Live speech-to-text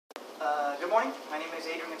Good morning. My name is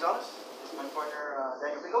Adrian Gonzalez. This is my partner,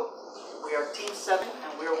 Daniel. We are Team 7,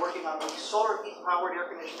 and we are working on the solar heat-powered air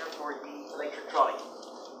conditioner for the electric trolley.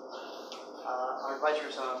 Our advisor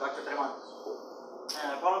is Dr. Adrian.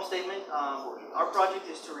 Problem statement, our project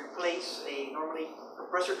is to replace a normally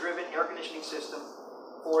compressor-driven air conditioning system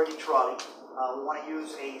for the trolley. We want to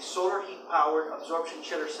use a solar heat-powered absorption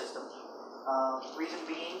chiller system. Reason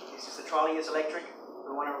being is since the trolley is electric,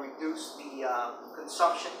 we want to reduce the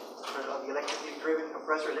consumption of the electrically driven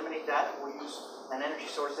compressor, eliminate that, and we'll use an energy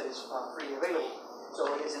source that is freely available.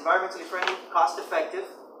 So it is environmentally friendly, cost effective,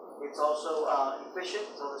 it's also efficient,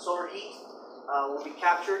 so the solar heat will be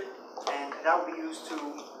captured and that will be used to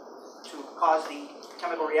cause the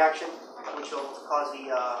chemical reaction which will cause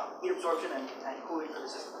the heat absorption and cooling for the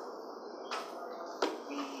system.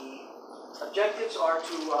 The objectives are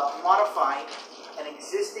to modify an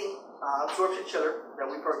existing absorption chiller that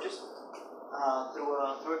we purchased through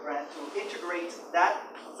a grant, to integrate that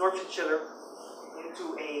absorption chiller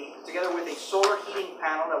together with a solar heating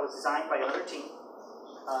panel that was designed by another team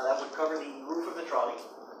that would cover the roof of the trolley,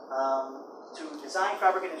 to design,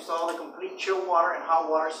 fabricate, and install the complete chill water and hot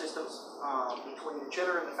water systems between the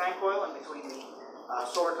chiller and the fan coil, and between the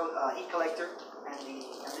solar heat collector and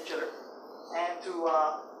the chiller, and to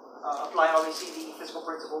apply obviously the physical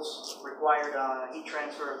principles required, heat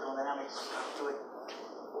transfer, thermodynamics to it.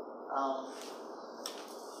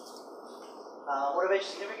 Motivation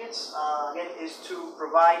significance, again, is to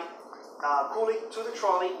provide cooling to the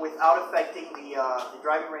trolley without affecting the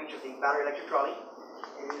driving range of the battery electric trolley.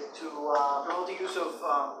 It is to promote the use of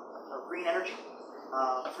green energy,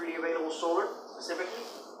 freely available solar specifically,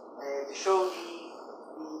 to show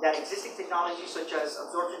that existing technologies such as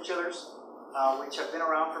absorption chillers, which have been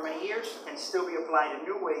around for many years, can still be applied in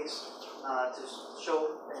new ways to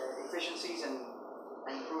show efficiencies and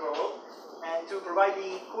improve our load, and to provide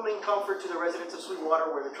the cooling comfort to the residents of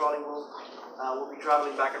Sweetwater, where the trolley will be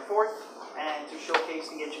traveling back and forth, and to showcase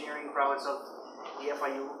the engineering prowess of the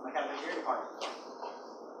FIU Mechanical Engineering Department.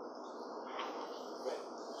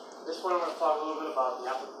 At this point, I'm going to talk a little bit about the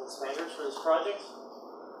applicable standards for this project.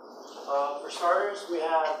 For starters, we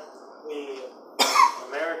have the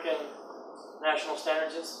American National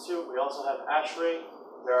Standards Institute. We also have ASHRAE.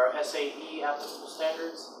 There are SAE applicable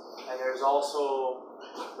standards, and there's also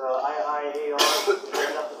the IAB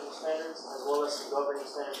applicable standards, as well as some governing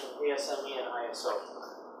standards from ASME and ISO.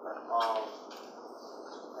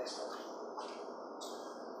 Next one.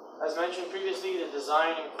 As mentioned previously, the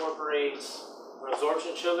design incorporates an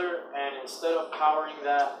absorption chiller, and instead of powering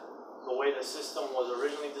that the way the system was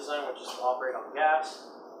originally designed, which is to operate on gas,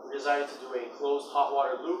 we decided to do a closed hot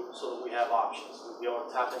water loop so that we have options. We'd be able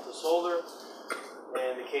to tap into solar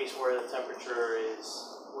in the case where the temperature is,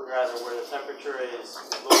 where the temperature is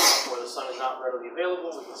low enough where the sun is not readily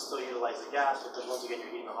available, we can still utilize the gas, because once again you're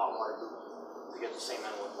heating the hot water loop to get the same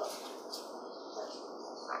end work done.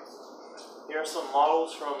 Here are some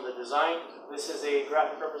models from the design. This is a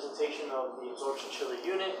graphic representation of the absorption chiller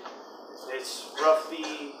unit. It's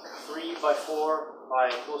roughly 3 by 4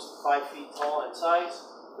 by close to 5 feet tall in size.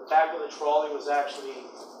 The back of the trolley was actually,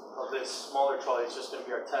 of this smaller trolley, it's just going to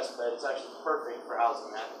be our test bed. It's actually perfect for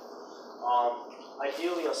housing that.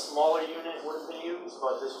 Ideally, a smaller unit would have been used,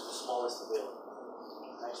 but this was the smallest available.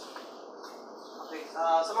 Next. Okay,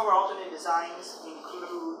 some of our alternate designs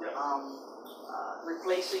include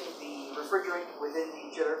replacing the refrigerant within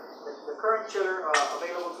the chiller. The current chiller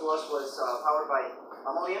available to us was powered by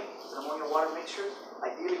ammonia. It's an ammonia water mixture.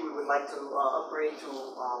 Ideally, we would like to upgrade to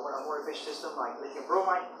a more efficient system like lithium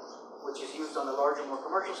bromide, which is used on the larger, more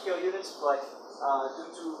commercial scale units, but due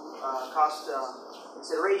to cost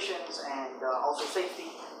considerations and also safety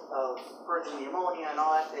of purging the ammonia and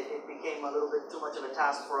all that, it became a little bit too much of a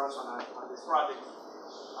task for us on this project.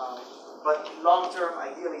 But long term,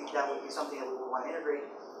 ideally, that would be something that we would want to integrate.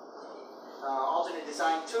 Alternate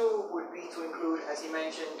design 2 would be to include, as he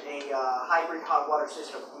mentioned, a hybrid hot water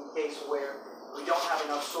system in case where we don't have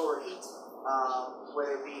enough solar heat,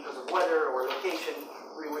 whether it be because of weather or location.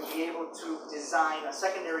 We would be able to design a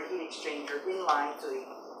secondary heat exchanger in line to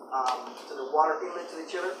the water inlet to the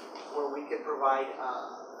chiller, where we could provide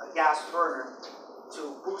a gas burner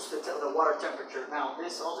to boost the water temperature. Now,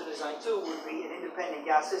 this alternate design 2 would be an independent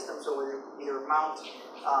gas system, so we either mount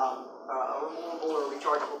a removable or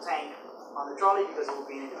rechargeable tank on the trolley, because it will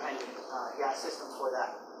be an independent gas system for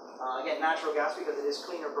that. Again, natural gas, because it is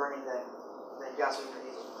cleaner burning than gasoline or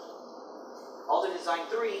diesel. Alternate design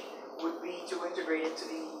 3 would be to integrate into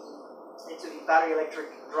the battery electric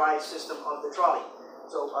drive system of the trolley.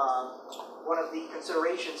 So one of the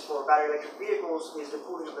considerations for battery electric vehicles is the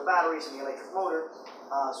cooling of the batteries and the electric motor.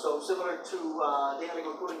 So similar to daily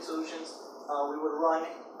liquid cooling solutions, we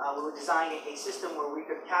would design a system where we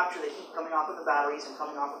could capture the heat coming off of the batteries and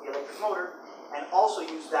coming off of the electric motor, and also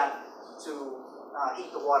use that to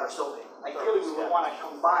heat the water. So ideally, we would want to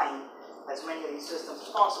combine as many of these systems as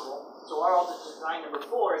possible. So our alternate design number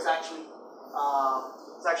 4 is actually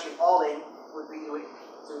all in, would be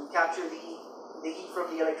to capture the heat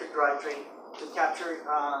from the electric drivetrain, to capture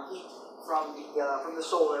heat from the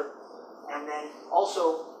solar, and then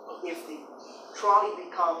also if the trolley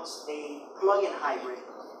becomes a plug-in hybrid,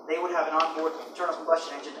 they would have an onboard internal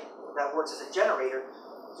combustion engine that works as a generator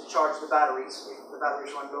to charge the batteries. If the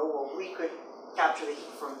batteries run low, well, we could capture the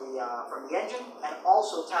heat from the engine and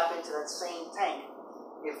also tap into that same tank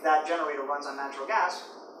if that generator runs on natural gas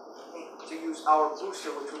to use our booster,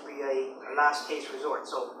 which would be a last case resort.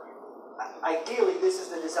 So ideally, this is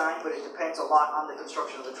the design, but it depends a lot on the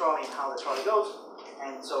construction of the trolley and how the trolley goes.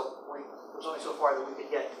 And so there's only so far that we could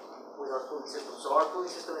get with our cooling system. So our cooling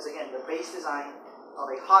system is, again, the base design of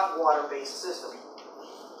a hot water-based system.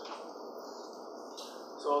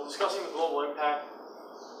 So discussing the global impact,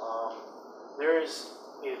 there is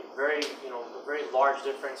a very large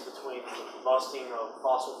difference between the combusting of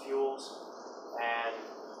fossil fuels and,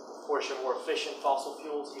 of course, your more efficient fossil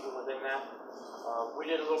fuels, even within that. We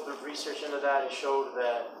did a little bit of research into that. It showed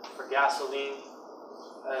that for gasoline,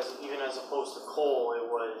 even as opposed to coal, it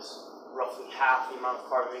was roughly half the amount of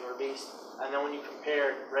carbon being released. And then when you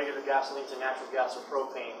compared regular gasoline to natural gas or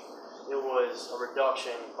propane, it was a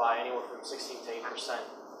reduction by anywhere from 16 to 8%.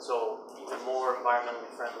 So even more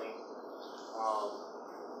environmentally friendly.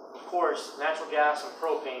 Of course, natural gas and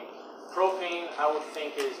propane. Propane, I would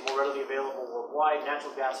think, is more readily available worldwide.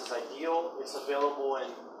 Natural gas is ideal. It's available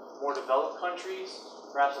in more developed countries.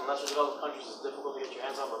 Perhaps in lesser developed countries, it's difficult to get your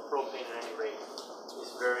hands on, but propane at any rate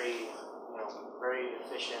is very, very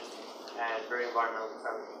efficient and very environmentally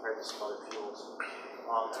friendly compared to some other fuels.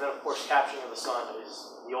 And then, of course, capturing of the sun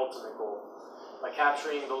is the ultimate goal. By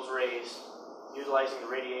capturing those rays, utilizing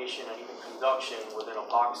the radiation and even conduction within a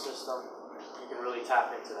box system, you can really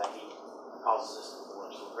tap into that heat and cause the system to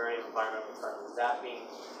work. So very environmentally friendly, that being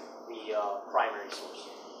the primary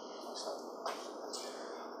source. Next slide.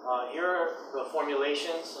 Here are the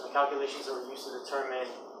formulations and the calculations that were used to determine,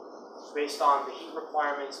 based on the heat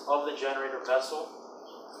requirements of the generator vessel.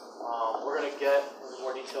 We're going to get into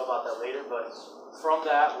more detail about that later, but from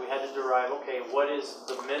that we had to derive, okay, what is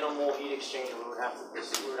the minimal heat exchanger we would have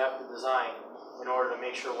to design in order to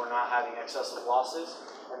make sure we're not having excessive losses,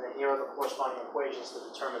 and then here are the corresponding equations to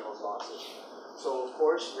determine those losses. So of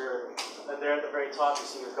course, there at the very top you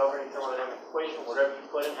see your governing thermodynamic equation. Whatever you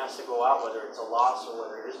put in has to go out, whether it's a loss or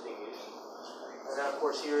whether it is being used. And then of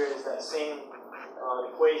course here is that same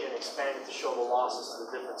equation expanded to show the losses to the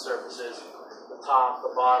different surfaces, the top,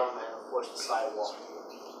 the bottom, and of course the sidewall.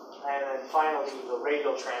 And then finally the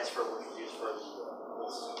radial transfer, which was used for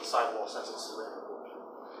the sidewall since it's cylindrical.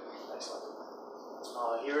 Next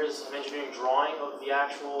slide. Here is an engineering drawing of the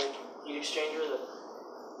actual heat exchanger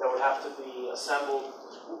that would have to be assembled.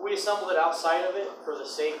 We assembled it outside of it for the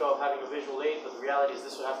sake of having a visual aid, but the reality is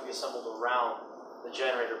this would have to be assembled around the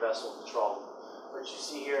generator vessel of the trolley. Which you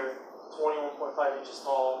see here, 21.5 inches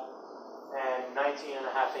tall and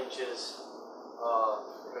 19.5 inches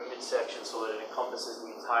in the midsection, so that it encompasses the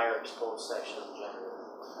entire exposed section of the generator.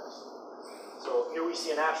 So here we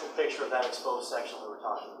see an actual picture of that exposed section we were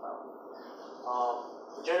talking about.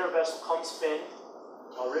 The generator vessel comes finned.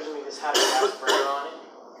 Originally this had a gas burner on it,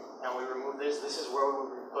 and we removed this. This is where we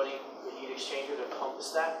would be putting the heat exchanger to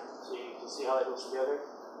encompass that, so you can see how that goes together.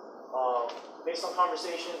 Based on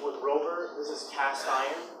conversations with Rover, this is cast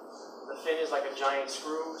iron. The fin is like a giant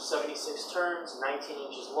screw, 76 turns, 19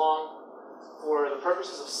 inches long. For the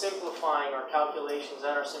purposes of simplifying our calculations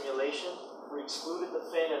and our simulation, we excluded the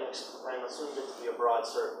fin and assumed it to be a broad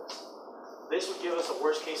surface. This would give us a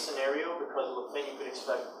worst case scenario because of the fin you could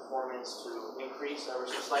expect performance to increase ever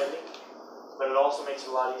so slightly, but it also makes it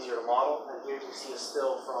a lot easier to model. And here you see a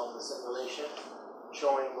still from the simulation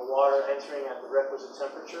showing the water entering at the requisite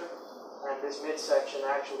temperature and this midsection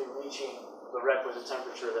actually reaching the requisite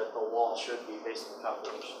temperature that the wall should be based on the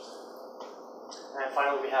calculations. And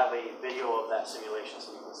finally we have a video of that simulation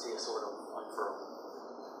so you can see it sort of unfurl.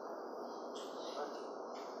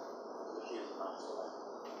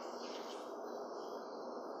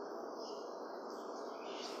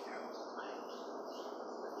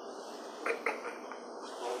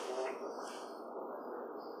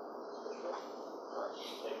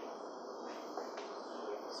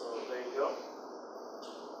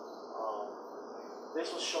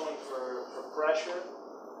 This was showing for pressure.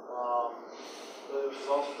 which is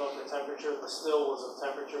also done for temperature. The still was of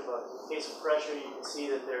temperature, but in case of pressure, you can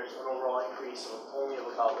see that there's an overall increase of only of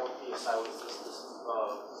about 1 psi with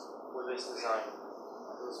this design.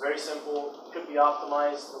 It was very simple. Could be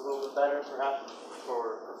optimized a little bit better, perhaps,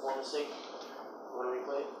 for performance sake when we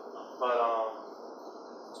play. But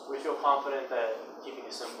we feel confident that keeping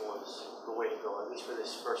it simple is the way to go, at least for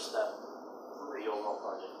this first step of the overall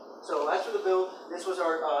project. So as for the build, this was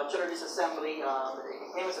our chiller disassembly.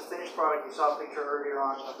 It came as a finished product. You saw a picture earlier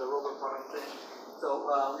on of the rover product finish. So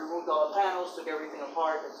we removed all the panels, took everything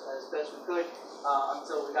apart as best we could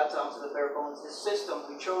until we got down to the bare bones. This system,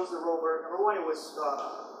 we chose the rover. Number one, it was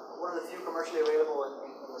one of the few commercially available in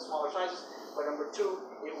the smaller sizes. But number two,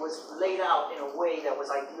 it was laid out in a way that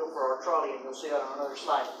was ideal for our trolley, and you'll see that on another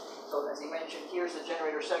slide. So as he mentioned, here's the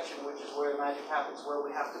generator section, which is where the magic happens, where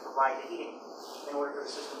we have to provide the heating in order for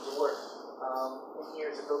the system to work. And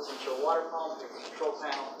here's a built-in chill water pump, here's a control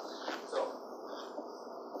panel. So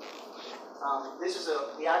this is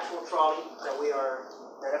the actual trolley that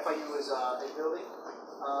FIU is building.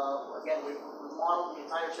 Again, we modeled the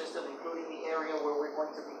entire system, including the area where we're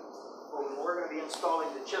going to be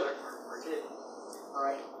installing the chiller, or did. All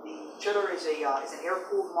right. The chiller is an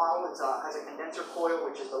air-cooled model. It has a condenser coil,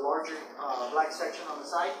 which is the larger black section on the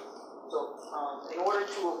side. So, in order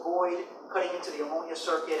to avoid cutting into the ammonia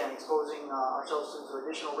circuit and exposing ourselves to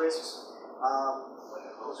additional risks,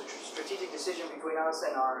 it was a strategic decision between us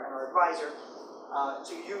and our advisor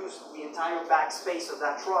to use the entire back space of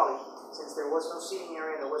that trolley, since there was no seating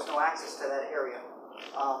area, there was no access to that area,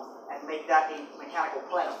 and make that a mechanical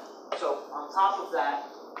plenum. So, on top of that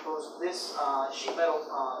goes this sheet metal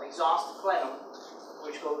exhaust plenum,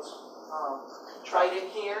 which goes right in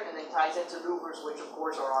here and then ties into louvers, which of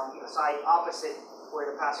course are on the side opposite where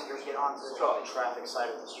the passengers get onto the trolley. The traffic side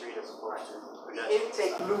of the street as opposed to the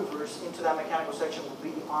intake louvers into that mechanical section will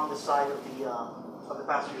be on the side of the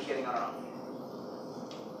passengers getting on and off.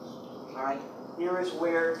 All right. Here is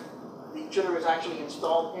where the chiller is actually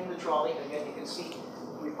installed in the trolley. Again, you can see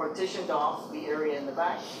we partitioned off the area in the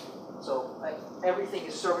back. So everything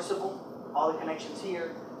is serviceable. All the connections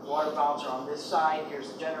here. Water valves are on this side. Here's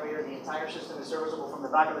the generator. The entire system is serviceable from the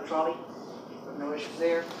back of the trolley. No issues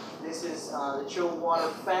there. This is the chilled water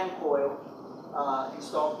fan coil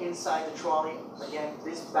installed inside the trolley. Again,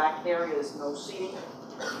 this back area is no seating.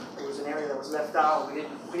 It was an area that was left out. We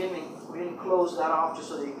didn't close that off just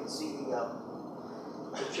so that you can see the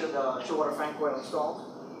chilled water fan coil installed.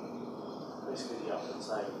 Basically the opposite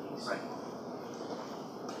side of these. Right.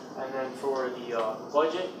 And then for the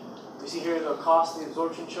budget, we see here the cost of the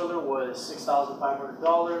absorption chiller was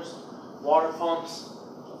 $6,500. Water pumps,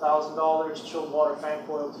 $1,000. Chilled water fan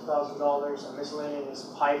coil, $2,000. And miscellaneous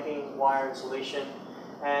piping, wire insulation,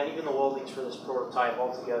 and even the weldings for this prototype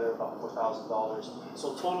altogether about $4,000.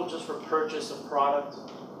 So total just for purchase of product,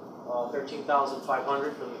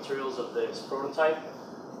 $13,500 for the materials of this prototype.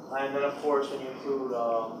 And then of course when you include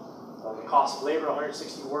the cost of labor,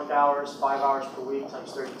 160 work hours, 5 hours per week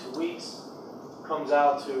times 32 weeks, comes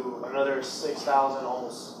out to another $6,000,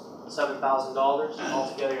 almost $7,000.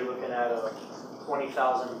 Altogether, you're looking at a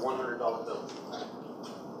 $20,100 bill.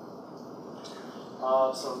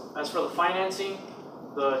 So as for the financing,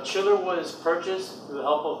 the chiller was purchased through the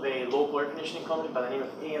help of a local air conditioning company by the name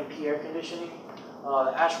of AMP Air Conditioning.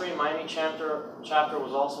 The Ashray Miami chapter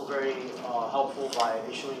was also very helpful by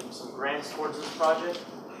issuing some grants towards this project.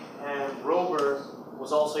 And Rover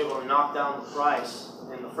was also able to knock down the price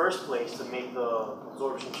in the first place to make the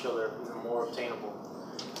absorption chiller even more obtainable.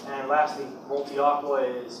 And lastly, Multi-Aqua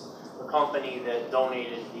is the company that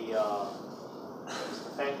donated the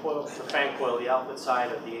fan coil, the output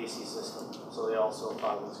side of the AC system. So they also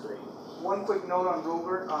thought it was great. One quick note on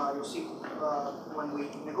Rover, you'll see when we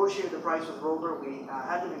negotiated the price with Rover, we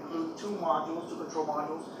had to include two control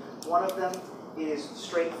modules. One of them is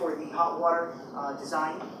straight for the hot water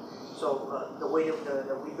design. So the way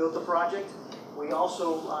that we built the project, we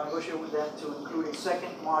also negotiated with them to include a second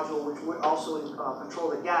module which would also control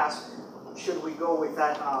the gas should we go with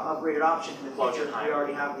that upgraded option in the future. We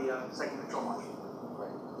already have the second control module.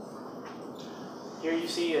 Here you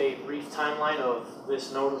see a brief timeline of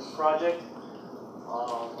this node of the project.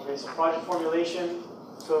 Okay, so project formulation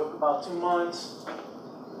took about 2 months.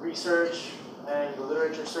 Research and the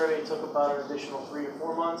literature survey took about an additional 3 or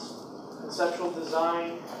 4 months. Conceptual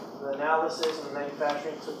design, the analysis, and the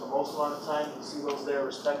manufacturing took the most amount of time. You can see those there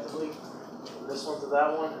respectively, from this one to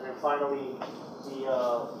that one. And then finally,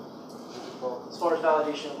 well, as far as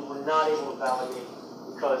validation, we were not able to validate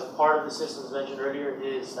because part of the system, as mentioned earlier,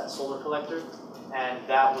 is that solar collector, and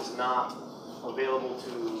that was not available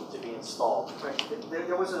to be installed. Right.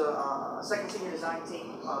 There was a second senior design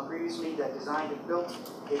team previously that designed and built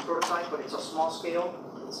a prototype, but it's a small scale.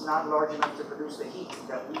 It's not large enough to produce the heat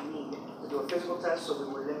that we need to do a physical test, so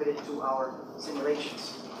we were limited to our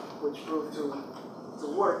simulations, which proved to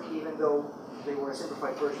work even though they were a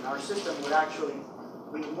simplified version. Our system would actually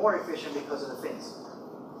be more efficient because of the fins.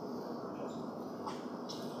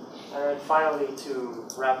 And then finally, to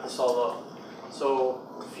wrap this all up, so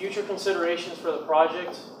future considerations for the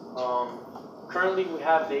project, currently we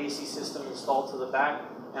have the AC system installed to the back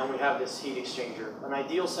and we have this heat exchanger. An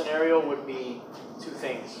ideal scenario would be two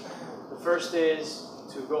things. The first is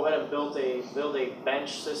to go ahead and build a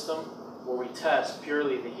bench system where we test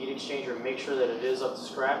purely the heat exchanger and make sure that it is up to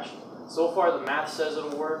scratch. So far the math says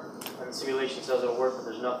it'll work and the simulation says it'll work, but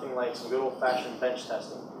there's nothing like some good old-fashioned bench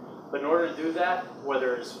testing. But in order to do that,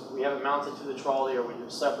 whether it's we have it mounted to the trolley or we do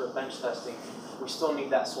separate bench testing, we still need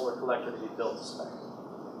that solar collector to be built to spec.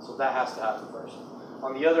 So that has to happen first.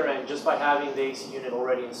 On the other end, just by having the AC unit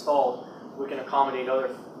already installed, we can accommodate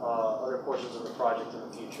other portions of the project in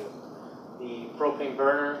the future. The propane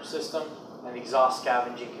burner system and the exhaust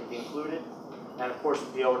scavenging can be included. And of course,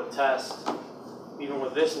 we'll be able to test, even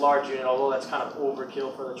with this large unit, although that's kind of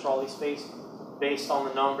overkill for the trolley space, based on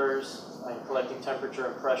the numbers and collecting temperature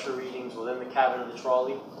and pressure readings within the cabin of the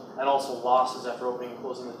trolley, and also losses after opening and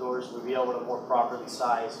closing the doors, we'll be able to more properly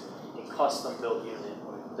size a custom-built unit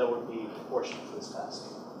that would be proportionate for this task.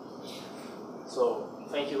 So,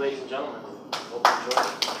 thank you, ladies and gentlemen. Hope you enjoyed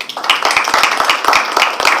it.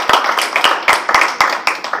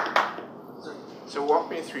 So walk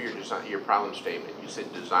me through your design, your problem statement. You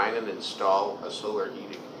said design and install a solar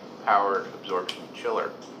heating powered absorption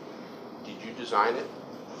chiller. Did you design it?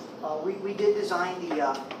 We did design the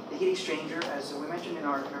heat exchanger, as we mentioned in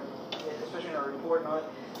our, especially in our report on it.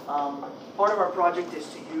 Part of our project is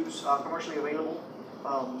to use commercially available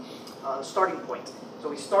starting point. So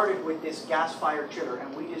we started with this gas-fired chiller,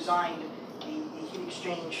 and we designed the heat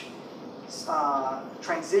exchange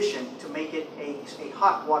transition to make it a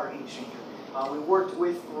hot water heat exchanger. We worked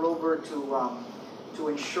with Rover to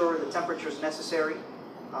ensure the temperatures necessary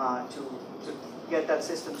to get that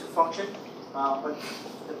system to function. But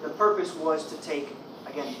the purpose was to take,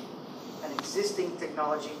 again, an existing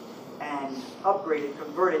technology and upgrade it,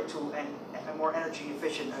 convert it to a more energy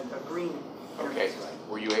efficient, a green energy. Okay.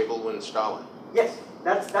 Were you able to install it? Yes,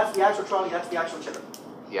 that's the actual trolley. That's the actual chiller.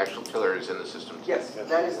 The actual chiller is in the system. Yes,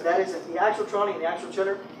 that is the actual trolley and the actual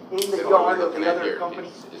chiller in the So yard what are of we the looking at other here? company.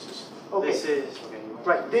 Is this, Okay. This is,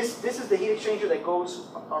 Right, this is the heat exchanger that goes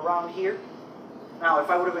around here. Now, if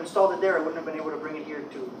I would have installed it there, I wouldn't have been able to bring it here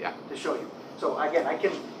to show you. So again,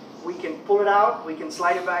 we can pull it out, we can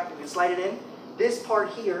slide it back, we can slide it in. This part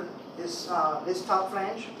here, this top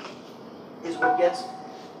flange, is what gets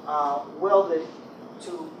welded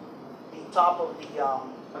to the top of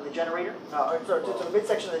the generator, sorry, to the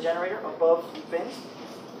midsection of the generator above the fins.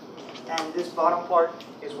 And this bottom part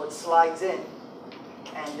is what slides in.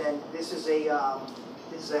 And then this is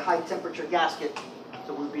a high temperature gasket,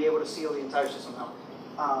 so we'll be able to seal the entire system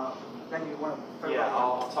out. Then you want to? yeah,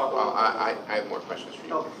 I'll talk well, about I have more questions for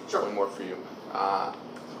you. Okay, sure. One more for you.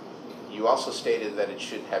 You also stated that it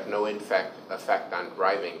should have no effect on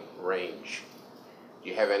driving range. Do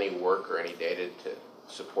you have any work or any data to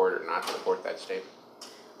support or not support that statement?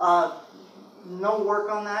 No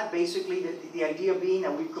work on that. Basically, the idea being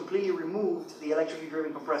that we've completely removed the electrically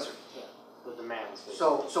driven compressor. the demands.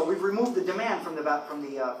 So we've removed the demand from the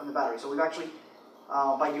battery. So we've actually,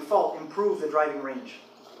 by default, improved the driving range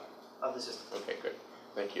of the system. Okay, good.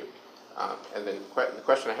 Thank you. And then the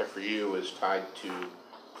question I have for you is tied to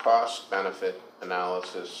cost-benefit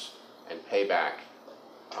analysis and payback,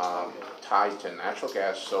 tied to natural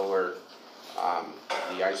gas, solar,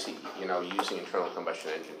 the IC, using internal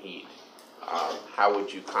combustion engine heat. How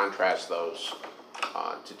would you contrast those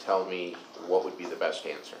to tell me what would be the best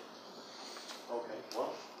answer? Okay,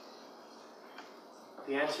 well,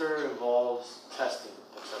 the answer involves testing.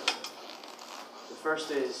 The first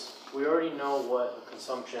is, we already know what the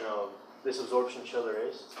consumption of this absorption chiller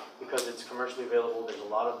is because it's commercially available. There's a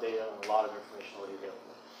lot of data and a lot of information already available.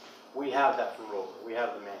 We have that from Rover. We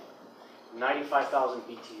have the manual. 95,000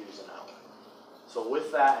 BTUs an hour. So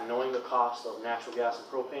with that and knowing the cost of natural gas and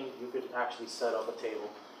propane, you could actually set up a table.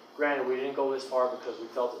 Granted, we didn't go this far because we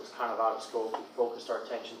felt it was kind of out of scope. We focused our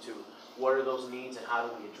attention to what are those needs and how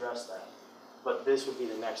do we address that. But this would be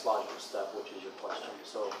the next logical step, which is your question.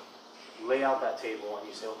 So you lay out that table and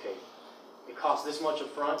you say, okay, it costs this much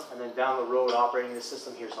up front, and then down the road operating this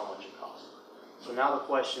system, here's how much it costs. So now the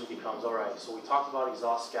question becomes, all right, so we talked about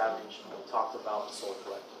exhaust scavenge, and we talked about the solar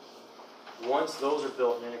collector. Once those are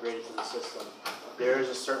built and integrated to the system, there is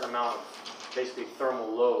a certain amount of basically thermal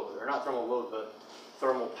load, or not thermal load, but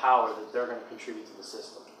thermal power that they're going to contribute to the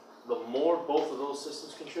system. The more both of those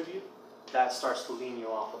systems contribute, that starts to lean you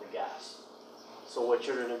off of the gas. So what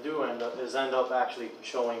you're going to do end up actually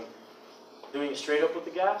doing it straight up with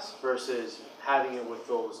the gas versus having it with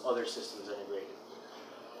those other systems integrated.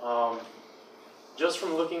 Just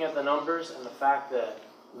from looking at the numbers and the fact that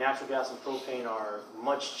natural gas and propane are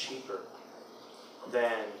much cheaper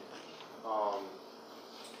than,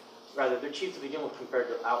 rather they're cheap to begin with compared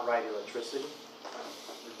to outright electricity.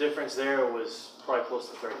 The difference there was probably close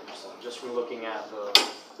to 30%, just from looking at the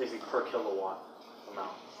basically per kilowatt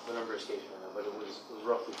amount. The number escapes me now, but it was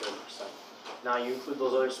roughly 30%. Now you include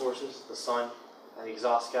those other sources, the sun and the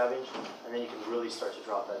exhaust scavenge, and then you can really start to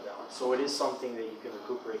drop that down. So it is something that you can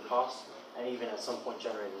recuperate costs and even at some point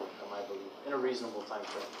generate income, I believe, in a reasonable time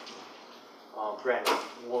frame. Granted,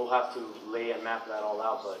 we'll have to lay and map that all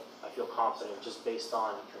out, but I feel confident just based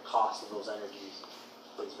on the cost of those energies,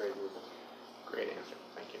 that it's very doable. Great answer.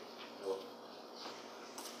 Thank you.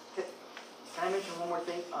 Can I mention one more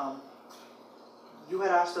thing? You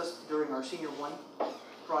had asked us during our Senior 1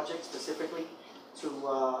 project specifically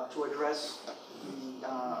to address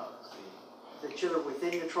the chiller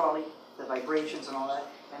within the trolley, the vibrations and all that.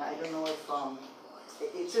 And I don't know if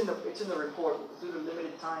it's in the report. Due to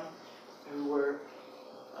limited time, we're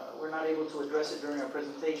not able to address it during our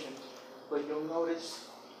presentation. But you'll notice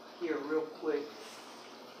here real quick,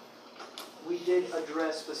 we did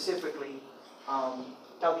address specifically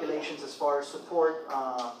calculations as far as support,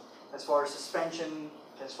 as far as suspension,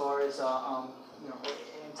 as far as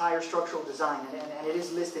entire structural design, and it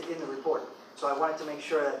is listed in the report. So I wanted to make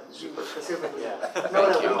sure that you specifically know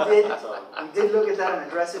that we did look at that and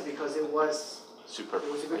address it because it was a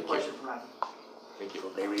good question from that. Thank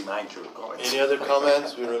you. Very nice your comments. Any other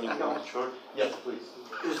comments? We really Sure. Yes, please.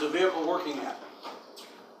 Is the vehicle working yet?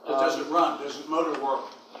 Does it run? Does the motor work?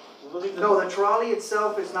 No, the trolley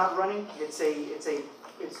itself is not running. It's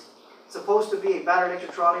supposed to be a battery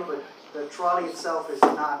electric trolley, but the trolley itself is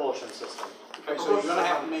not. Propulsion system. Okay, so you're going to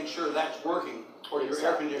have to make sure that's working, or your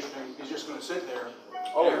air conditioning is just going to sit there,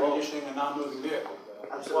 air conditioning a non-moving vehicle.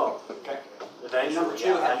 Absolutely. Okay. Eventually, Number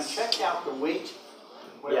two, have you checked out the weight?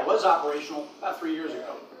 When it was operational about 3 years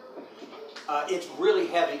ago, it's really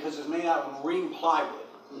heavy because it's made out of marine plywood.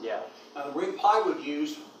 Yeah. Now the marine plywood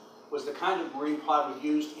used was the kind of marine plywood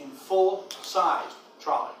used in full-size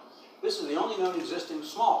trolley. This is the only known existing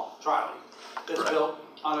small trolley that's built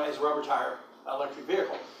as a rubber tire electric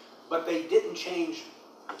vehicle. But they didn't change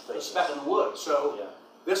the spec of the wood, so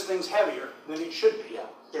this thing's heavier than it should be.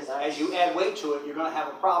 As you add weight to it, you're going to have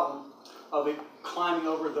a problem of it climbing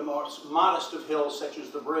over the most modest of hills, such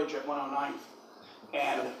as the bridge at 109th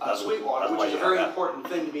and Sweetwater, which is a very important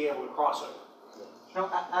thing to be able to cross over. No,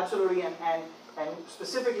 absolutely, and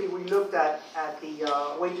specifically we looked at the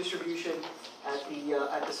weight distribution, at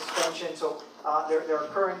the suspension. So there are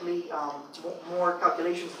currently more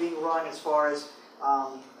calculations being run as far as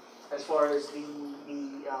the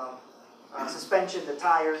suspension, the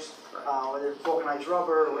tires, whether it's vulcanized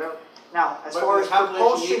rubber or whatever. Now, as far as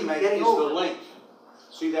propulsion getting over, the length.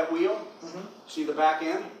 See that wheel? See the back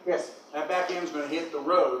end? Yes. That back end is going to hit the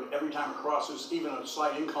road every time it crosses even a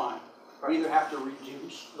slight incline. We either have to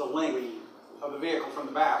reduce the length of the vehicle from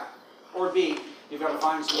the back, or B, you've got to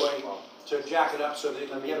find some way to jack it up so that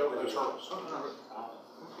it can get over those hurdles.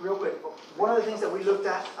 Real quick, one of the things that we looked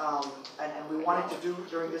at and we wanted to do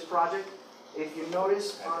during this project, if you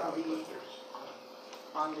notice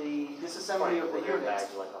on the disassembly of the unit,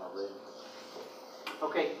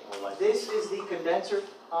 okay, this is the condenser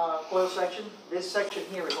coil section. This section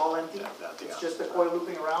here is all empty. It's just the coil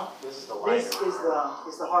looping around. This is the liner. This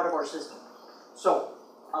is the heart of our system. So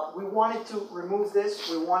we wanted to remove this.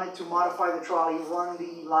 We wanted to modify the trolley, run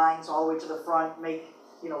the lines all the way to the front,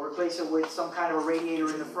 replace it with some kind of a radiator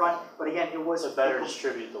in the front. But again, it was to better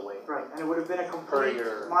distribute the weight. Right, and it would have been a complete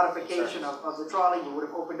modification of the trolley. We would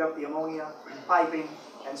have opened up the ammonia piping,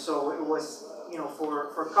 and so it was,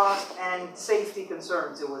 for cost and safety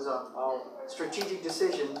concerns, it was a strategic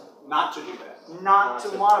decision not to do that. Not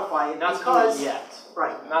to modify it not because to do it yet.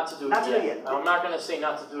 Right. Not to do it not yet. To do it yet. I'm not going to say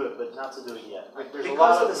not to do it, but not to do it yet. There's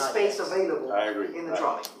because of the space available in the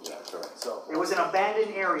trolley. Yeah, correct. So it was an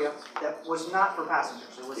abandoned area that was not for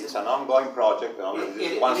passengers. It's an ongoing project, and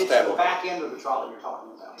it's one it's step. the back end of the trolley you're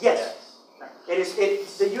talking about. Yes. It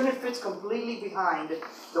is. The unit fits completely behind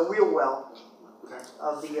the wheel well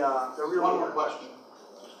of the rear. One more question.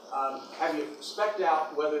 Have you spec'd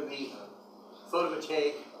out whether the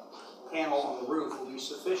photovoltaic panel on the roof will be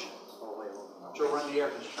sufficient to run the air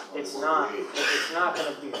conditioner. It's not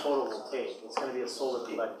gonna be photovoltaic, it's gonna be a solar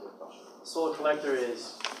collector. Solar collector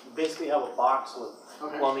is, you basically have a box with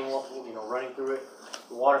Okay. plumbing, running through it.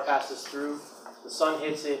 The water passes through, the sun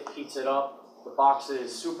hits it, heats it up. The box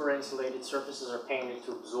is super insulated, surfaces are painted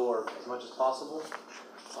to absorb as much as possible.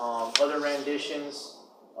 Other renditions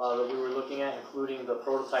that we were looking at, including the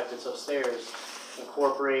prototype that's upstairs,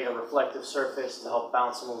 incorporate a reflective surface to help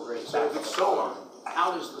bounce some of the rays So back. if it's solar,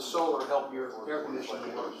 how does the solar help your air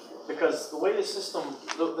conditioning work? Because the way the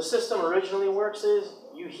system originally works is,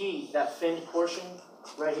 you heat that finned portion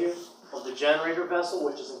right here of the generator vessel,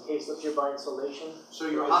 which is encased up here by insulation. So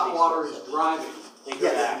your hot water is driving the air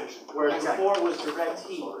Exactly. conditioning. Whereas Exactly. before it was direct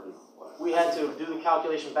heat, we had to do the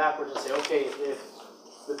calculation backwards and say, okay, if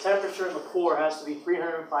the temperature in the core has to be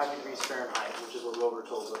 305 degrees Fahrenheit, which is what Rover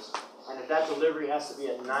told us, and if that delivery has to be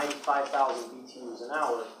at 95,000 BTUs an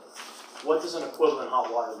hour, what does an equivalent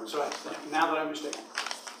hot water do? So now that I understand,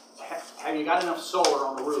 have you got enough solar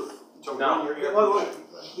on the roof to run your air Well, conditioning?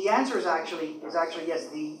 the answer is actually yes.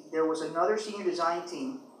 There was another senior design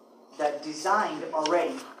team that designed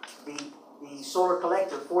already the solar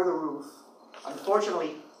collector for the roof.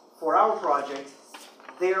 Unfortunately, for our project,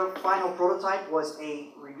 their final prototype was a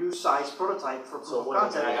reduced size prototype for proof of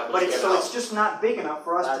concept, but it's just not big enough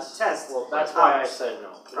for us to test. Well, that's why I said no.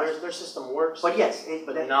 Their system works, But yes,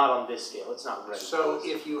 but not on this scale. It's not ready. So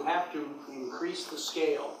if you have to increase the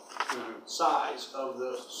scale, size of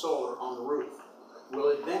the solar on the roof, will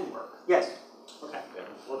it then work? yes. Okay,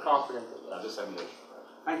 We're confident of that. Just simulation.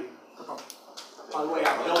 thank you. By the way,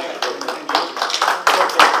 I built that for 10 years ago.